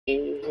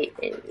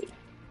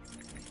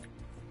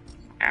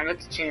I'm about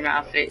to change my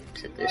outfit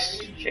to this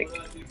chick.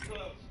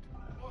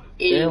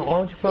 Damn, why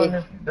don't you put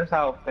on this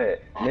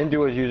outfit? Ninja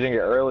was using it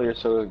earlier,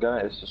 so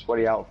it's a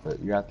sweaty outfit.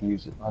 You have to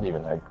use it. Not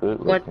even that good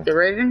looking. What, the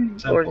Raven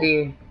or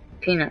the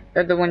Peanut?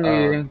 Or the one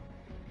you're using?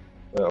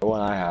 The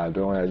one I have,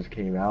 the one that just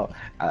came out.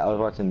 I was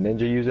watching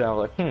Ninja use it. I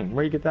was like,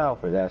 where you get that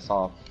outfit? That I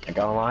saw. I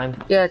got online.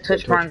 Yeah,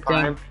 Twitch Prime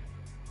thing.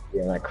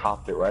 Yeah, and I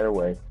copped it right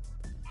away.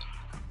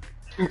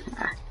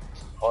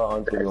 Hold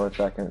on, give me 1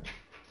 second.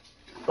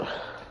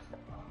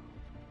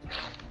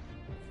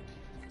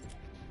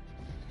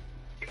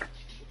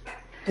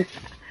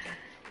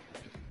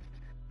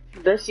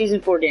 Best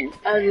season 4 dance,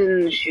 other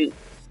than the shoot.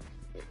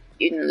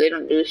 Even though they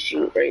don't do the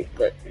shoot right,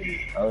 but.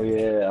 Oh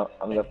yeah,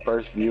 I'm the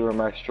first viewer of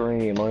my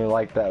stream. Let me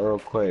like that real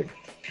quick.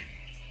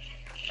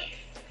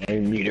 Let me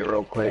mute it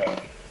real quick.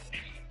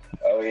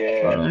 Oh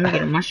yeah. Let me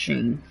get my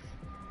stream.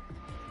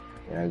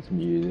 Yeah, I just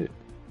mute it.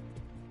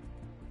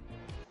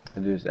 I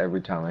do this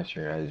every time I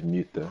stream. I just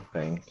mute the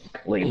thing.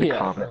 Leave the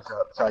comments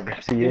up so I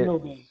can see it.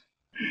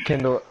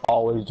 Kendall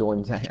always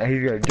joins. He's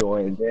gonna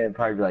join. Then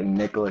probably be like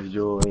Nicholas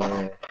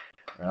Julian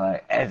or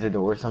like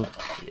Ezador or something.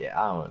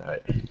 Yeah, I don't know.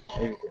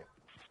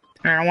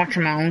 I'm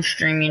watching my own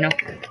stream, you know.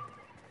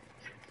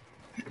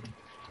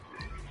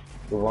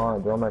 Go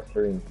on my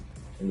stream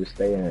and just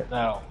stay in it.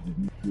 No.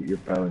 Mute your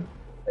phone.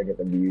 I get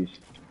the views.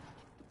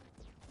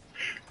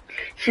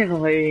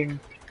 Okay.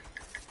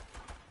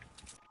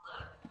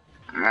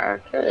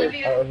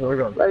 We're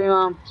going. Love you,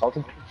 Mom.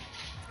 Salty?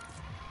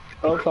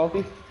 Oh,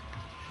 salty?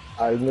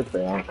 I admit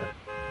that.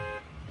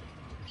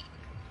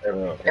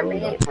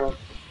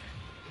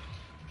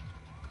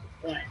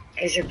 What?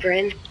 Is your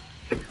friend?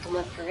 I'm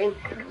a friend.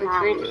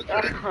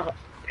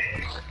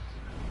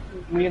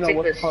 Me and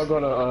what's called go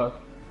to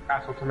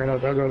Castle Tomato.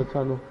 They'll go to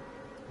Tunnel.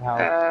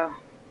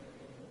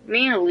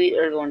 Me and Elite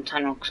are going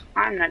tunnel. Cause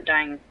I'm not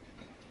dying.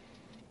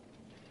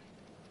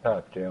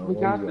 Oh, Jalen.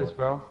 We got this,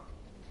 bro.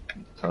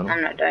 Tunnel?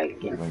 I'm not dying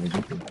again.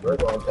 We're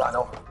going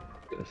tunnel.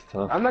 It's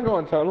tough. I'm not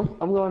going Tunnel.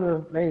 I'm going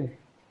to main.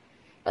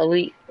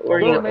 Elite, where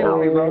are you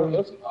going?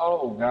 Bro.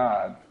 Oh,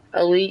 God.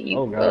 Elite, you,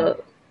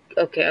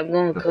 okay, I'm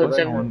going with code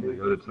 7. To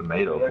go to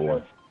tomato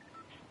for.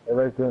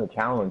 Everybody's doing a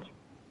challenge.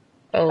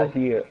 Oh. I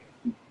see it.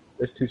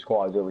 There's 2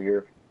 squads over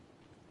here.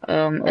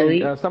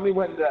 Elite. Somebody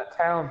went to that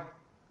town.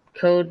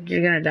 Code,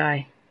 you're gonna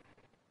die.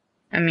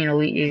 I mean,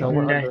 Elite, you're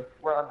gonna die.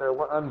 We're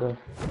under.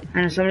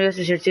 I know somebody else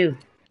is here too.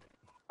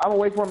 I'm gonna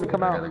wait for him to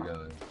come out.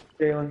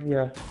 Jalen,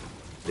 yeah.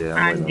 Yeah,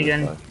 I need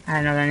a gun. I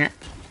have no gun yet.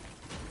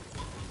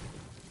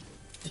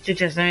 There's 2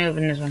 chests. Let me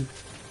open this one.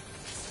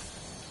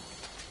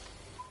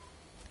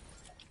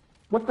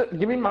 What the?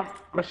 Give me my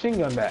machine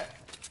gun back.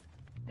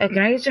 Oh, can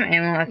I get some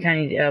ammo? I kinda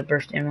need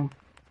burst ammo.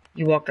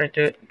 You walked right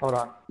through it. Hold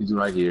on. He's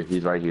right here.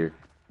 He's right here.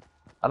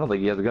 I don't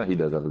think he has a gun. He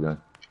does have a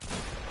gun.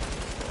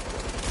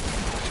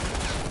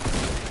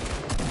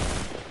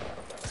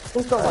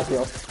 Who's going like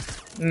you?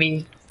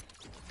 Me.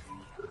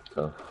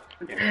 So.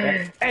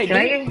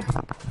 Hey,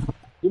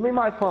 give me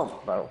my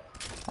pump, bro.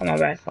 Oh my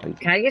bad.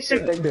 Can I get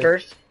some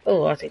burst?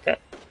 Oh, I'll take that.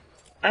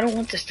 I don't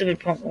want the stupid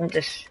pump. I want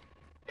this.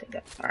 Take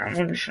that. Alright,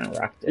 I'm just gonna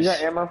rock this. You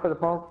got ammo for the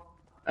pump?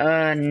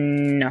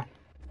 No.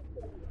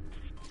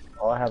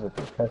 All I have is a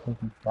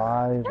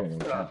SMG5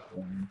 and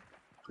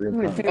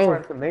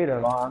tomato.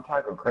 I'm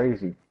trying to go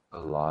crazy. A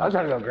lot. I'm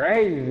trying to go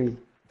crazy.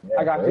 Yeah,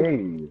 I got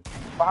you.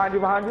 Behind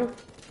you.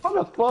 What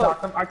the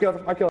fuck? I killed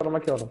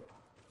him.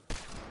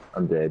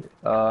 I'm dead.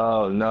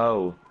 Oh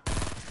no.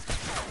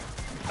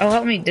 Oh,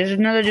 help me. There's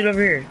another dude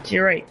over here. To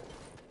your right.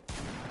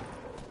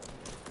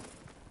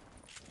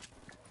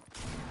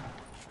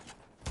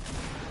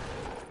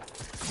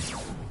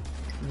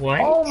 What?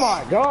 Oh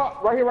my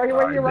god. Right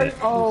here.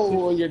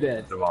 Oh, you're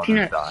dead.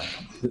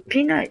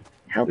 Peanut,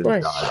 help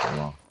us.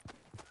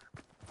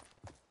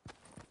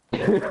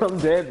 I'm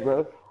dead,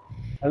 bro.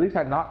 At least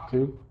I knocked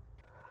 2.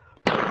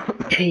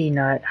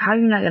 Peanut, how are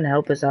you not gonna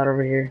help us out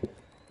over here?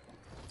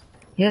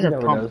 He has a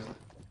pump.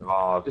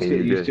 Oh,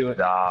 Peanut just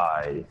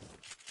died.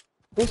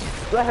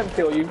 Just let him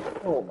kill you.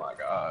 Oh my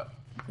god.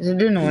 There's a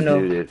dude in the window.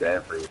 You do this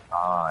every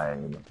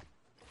time.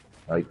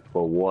 Like,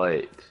 for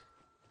what?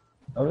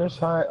 I'm just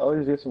trying to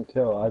always get some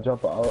kill. I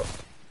jump out.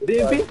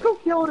 Then bitch, go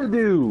kill the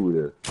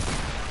dude!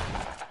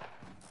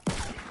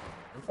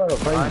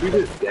 You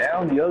just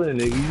down the other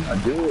nigga. I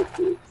do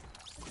it.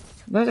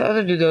 Where's the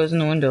other dude that was in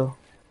the window?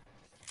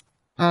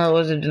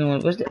 What's the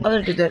dude? What's the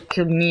other dude that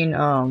killed me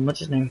and what's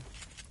his name?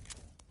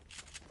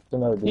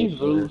 He's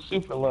low,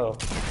 super low.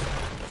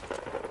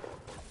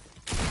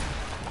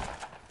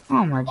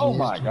 Oh my Jesus. Oh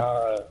my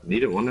god.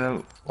 Neither one of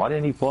them. Why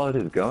didn't he pull out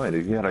his gun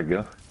if he had a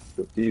gun?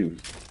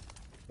 Confused.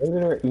 Maybe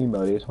they're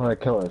emo. They just want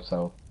to kill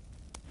herself.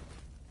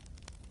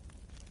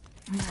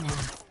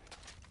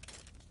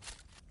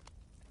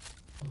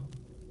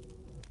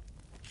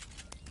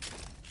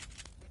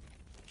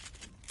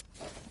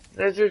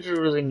 Those dudes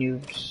are really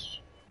noobs.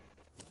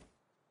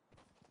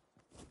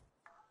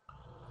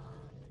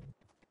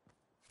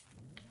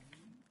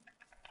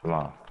 Come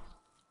on.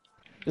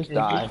 Just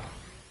die.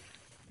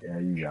 Yeah,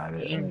 you got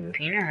it.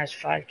 Peanut has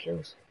 5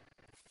 kills.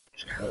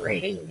 It's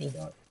crazy.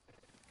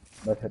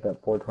 Let's hit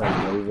that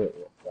 420 blaze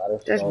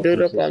it. Just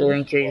build up all the way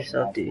and kill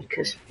yourself, dude,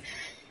 because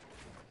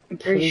I'm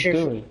pretty sure.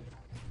 Doing?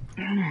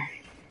 I don't know.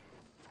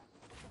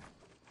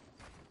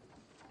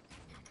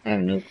 I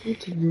have no clue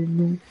to do,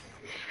 man.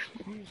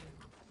 I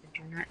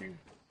do not know.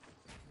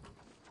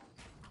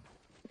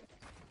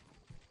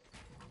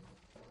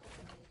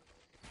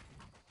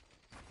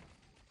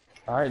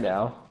 Alright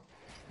now.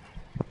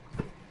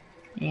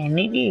 And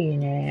they do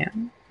now.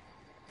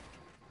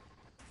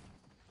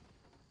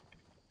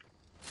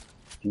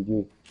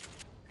 GG.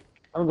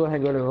 I'm gonna go ahead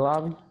and go to the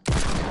lobby.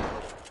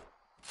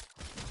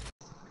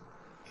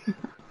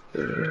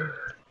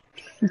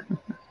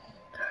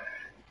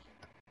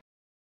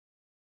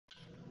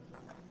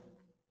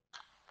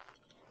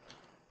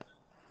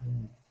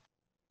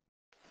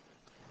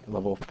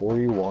 Level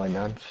 41.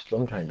 I'm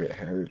trying to get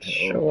hurt.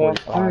 Sure.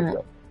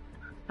 I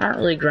don't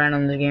really grind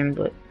on this game,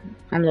 but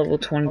I'm level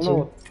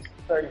 22.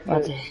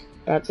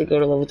 About to go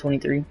to level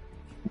 23.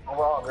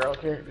 Overall girl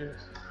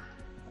characters.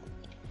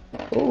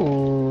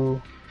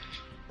 Ooh.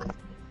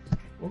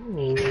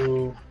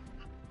 Ooh.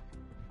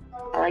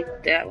 I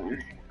like that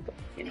one.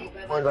 You know.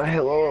 When I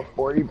hit level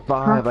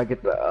 45, I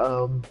get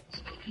the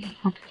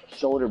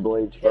shoulder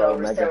blades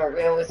from Next time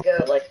we always go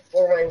like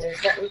 4 wins or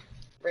something.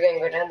 We're gonna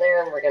go down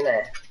there and we're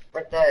gonna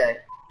rent the,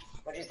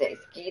 what'd you say,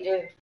 ski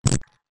dude?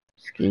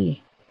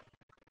 Ski.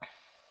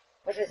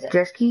 What is it?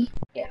 Jet ski?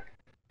 Yeah.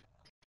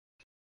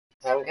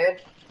 Sound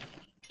good?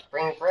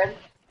 Bring a friend?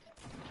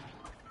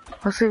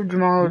 I'll see if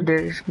Jamal or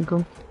Darius can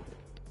come.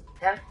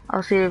 Huh?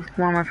 I'll see if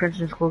one of my friends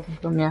in school can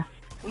come, yeah.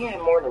 We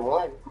have more than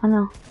one. I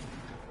know.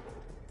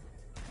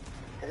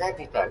 Cause that'd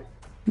be fun.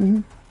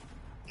 Mm-hmm.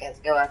 Guys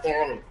go out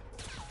there and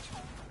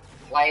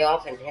fly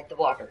off and hit the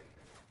water.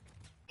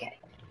 Okay.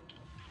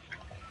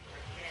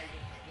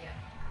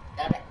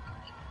 Got it.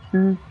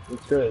 Mm-hmm.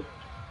 It's good.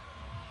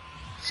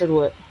 Said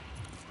what?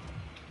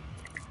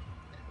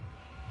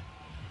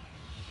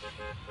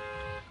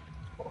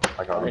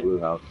 I got a blue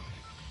house.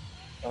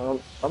 I'm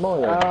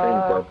only gonna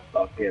stream for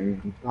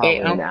fucking probably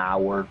an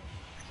hour.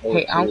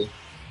 Hey,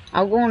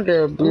 I'll go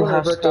into Blue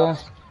House still.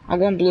 I'll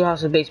go in Blue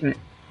House basement.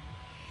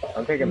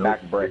 I'm taking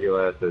back break. You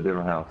at a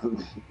different house.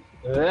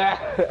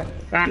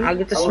 Fine, I'll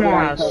get the small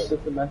house.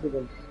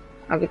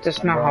 I'll get the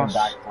small house.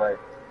 Back break.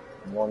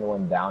 I'm going to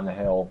one down the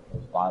hill.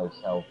 It's by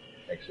itself.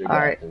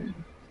 Alright.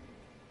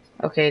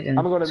 Okay then.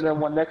 I'm gonna go to the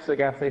one next to the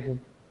gas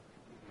station.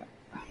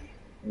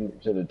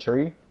 To the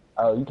tree?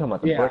 Oh, you talking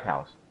about the brick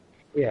house?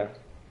 Yeah.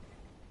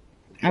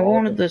 I'm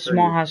going to the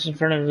small house in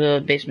front of the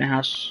basement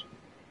house.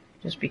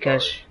 Just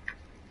because.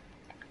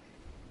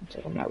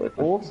 I'm not with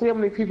them. We'll see how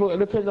many people, it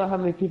depends on how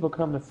many people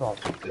come and saw.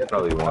 There's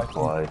probably one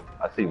squad.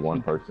 I see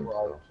one person.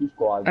 So. 2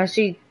 squads. I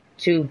see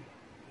 2.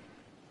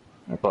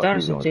 I Fuck, thought I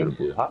you saw going to 2. the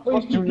blue. How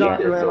Please do you not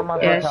get land so on my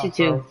fast? Yeah, I house, see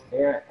 2. bro.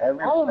 Yeah,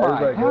 Oh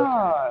my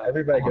god.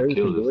 Everybody I'm gonna goes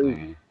kill to this blue.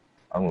 nigga.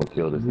 I'm gonna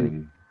kill this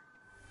nigga.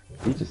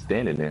 He's just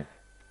standing there.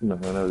 You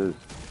know, this.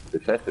 The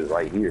chest is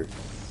right here.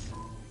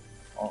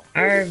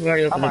 I've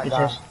already opened Oh up the my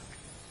chest.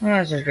 Oh,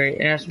 this is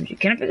great. An SMG.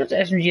 Can I pick up the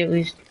SMG at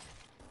least?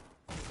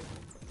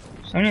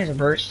 Someone has a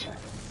burst.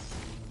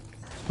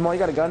 Small, you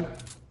got a gun?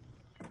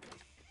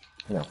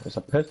 No, it's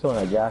a pistol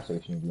and a gas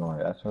station if you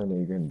want it. That's the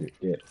only thing you're gonna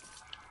get.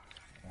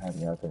 I have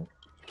nothing.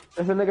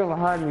 There's a nigga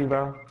behind me,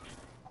 bro.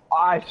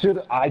 I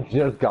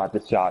just got the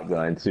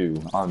shotgun too.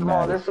 I'm Come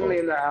mad on, there's as somebody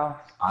fuck. in the house.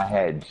 I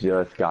had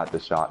just got the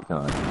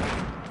shotgun.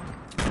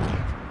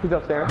 He's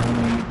upstairs.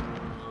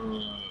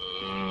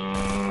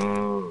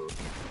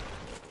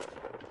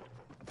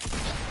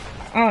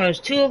 Oh, there's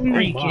 2 of them?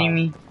 Are you kidding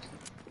me?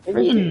 He's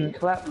getting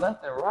clapped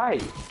left and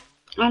right.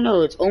 I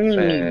know, it's only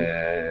me.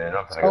 Man,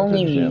 I'm gonna go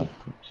Only to the me. gym.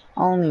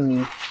 Only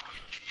me.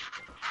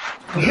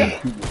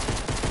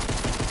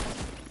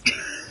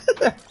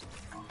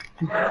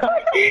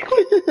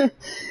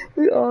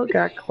 We all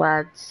got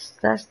clapped.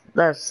 That's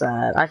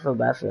sad. I feel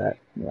bad for that.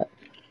 But...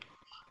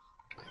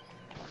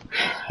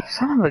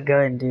 Son of a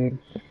gun, dude.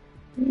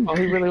 Oh,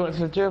 he really went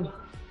to the gym?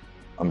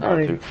 I'm about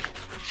to.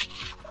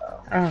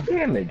 Oh,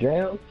 Damn it,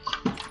 Jail.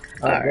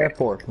 Alright.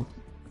 Therefore.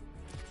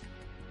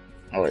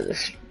 what is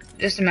this?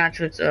 Just a match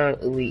with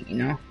Elite, you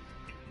know?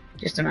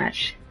 Just a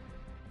match.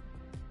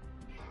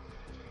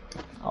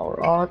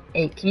 Alright.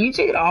 Hey, can you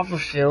take it off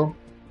of Phil?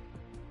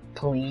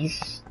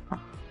 Please?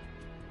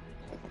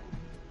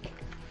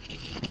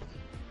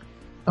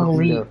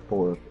 Elite.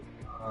 Therefore.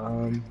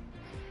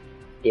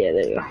 Yeah,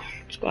 there you go.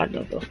 Squad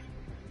info.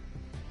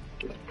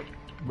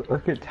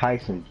 Look at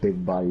Tyson's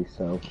big body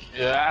self.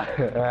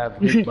 Yeah,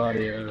 big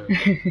body.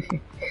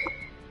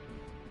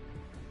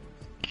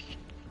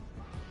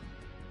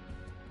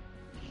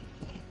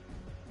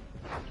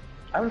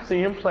 I haven't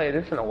seen him play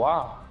this in a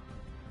while.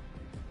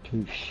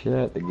 Too shit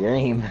at the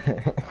game.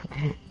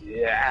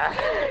 Yeah.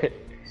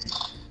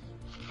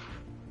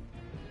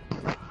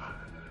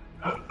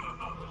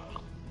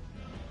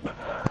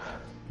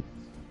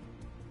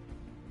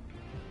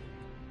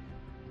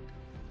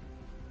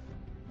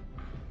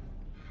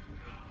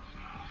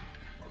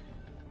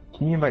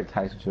 Can you invite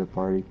Tyson to the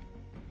party?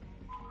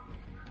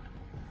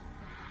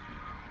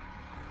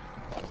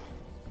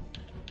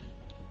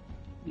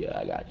 Yeah,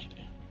 I got you.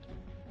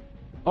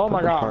 Oh my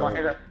Put the god, pearl. my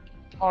internet.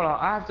 Hold on,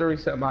 I have to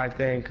reset my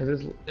thing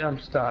because I'm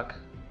stuck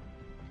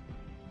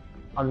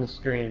on the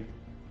screen.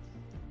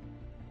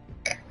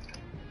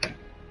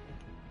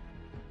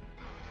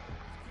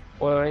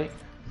 Wait.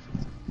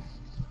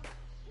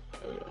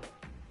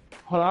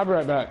 Hold on, I'll be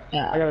right back.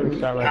 Yeah. I gotta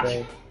restart my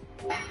thing.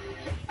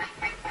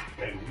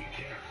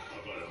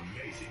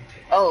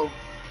 Oh.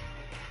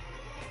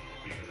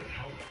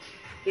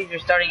 He's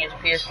restarting his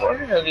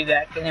PS4. He'll be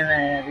back in a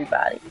minute,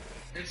 everybody.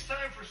 It's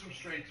time for some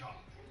straight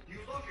talk. You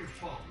love your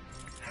phone.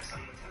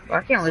 Well,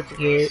 I can't wait to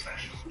get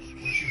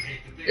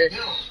this.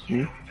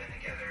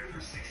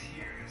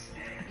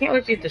 I can't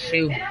wait to get the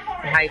shoe. The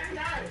hype.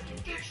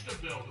 Ditch the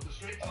bill with the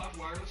Straight Talk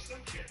wireless SIM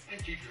kit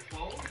and keep your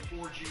phone,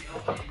 4G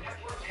LTE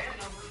network, and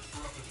numbers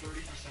for up to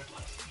 30%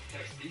 less.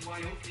 Text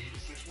BYOD to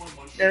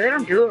 611. No, they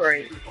don't do it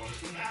right.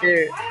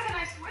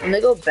 When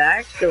they go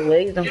back, the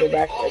legs don't go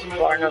back like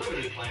far enough.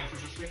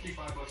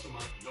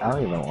 I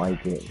don't even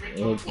like it.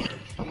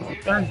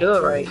 They don't do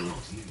it right.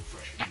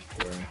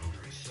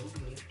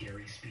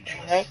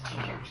 Okay.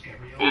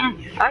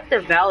 I like the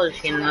Valor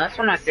skin though. That's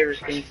one of my favorite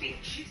skins.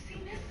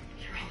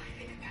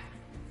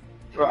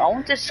 Bro, I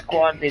want this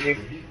squad leader.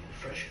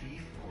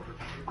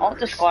 I want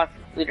the squad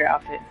leader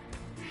outfit.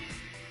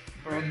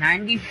 Bro,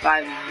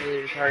 95 is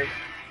really hard.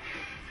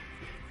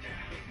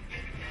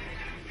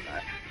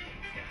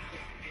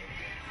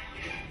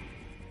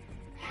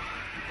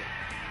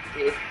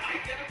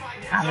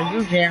 I'm a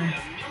new gym.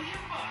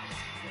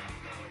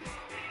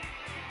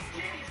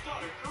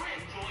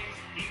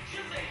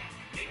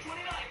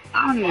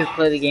 I don't even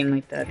play the game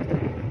like that.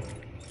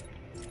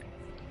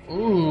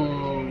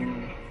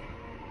 Ooh.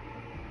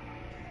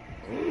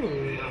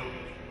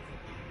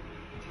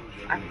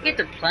 I can get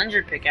the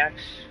plunger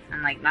pickaxe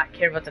and like not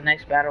care about the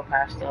next battle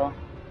pass though.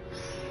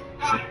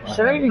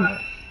 Should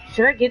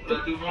I get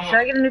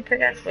a new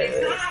pickaxe? Wait.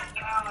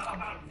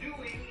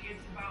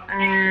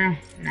 Nah.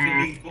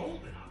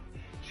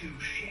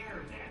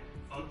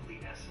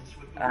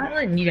 I don't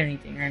really need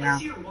anything right now.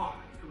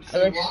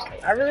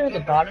 I really want the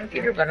bottom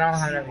feeder, but I don't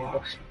have any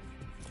books.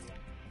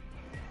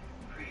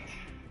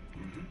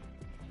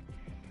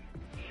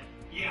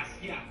 Yes,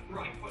 yeah,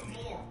 right. But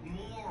more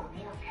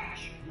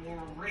passion,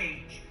 more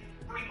rage.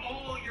 Bring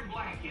all your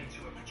black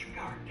into it. Put your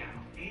guard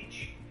down,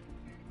 H.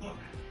 Look,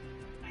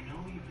 I know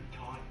you've been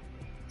taught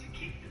to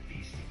keep the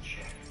beast in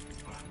check,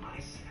 but on my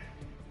side,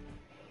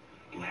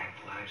 Black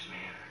Lives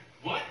Matter.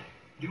 What?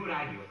 Do what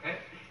I do, okay?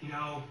 You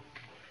know,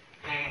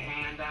 hang a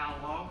hand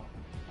down low,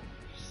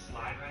 just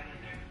slide right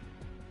in there.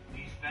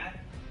 Knees bent,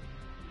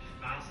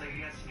 just bounce like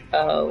you got Snoop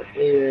Dogg. Oh,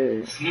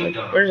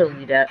 where's the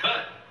lead at?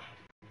 Cut.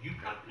 You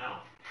cut, no.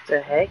 The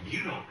heck?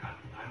 You don't cut.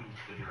 I'm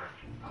the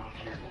director. I don't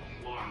care what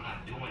you are. I'm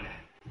not doing that.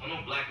 I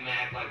don't black man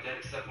act like that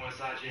except when it's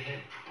inside your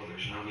head. Well,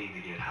 there's no need to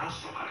get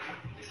hostile.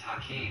 It's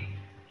Hakeem.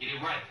 Get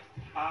it right.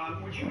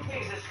 Would you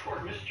please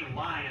escort Mr.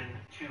 Lion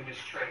to his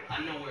trailer?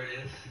 I know where it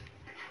is.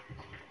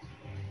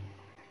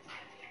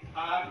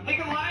 Pick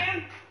a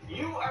Lion,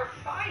 you are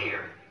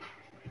fired.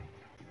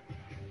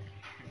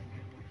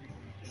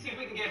 Let's see if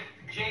we can get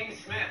James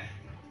Smith.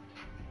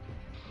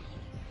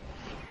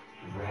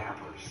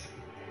 Rappers.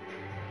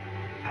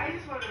 I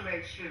just want to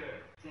make sure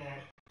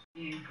that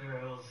you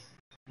girls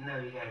know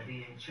you got to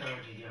be in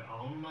charge of your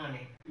own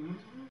money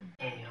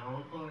and your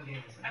own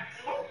organism.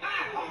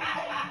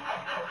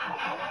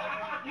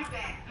 You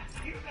back.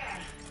 You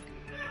back.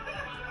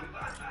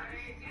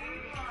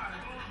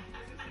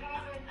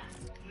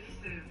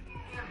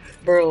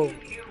 Bro,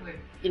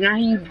 you know how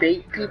you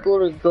bait people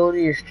to go to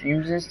your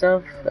streams and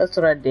stuff? That's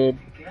what I did.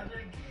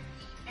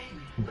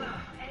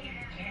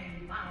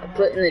 I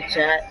put in the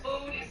chat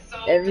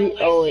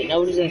oh wait,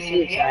 nobody's gonna see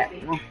the chat.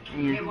 Oh,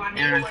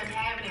 yeah.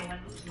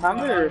 I'm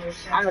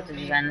about to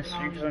design the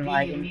stream because I'm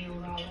lagging.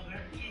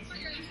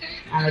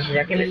 I'm gonna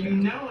check it.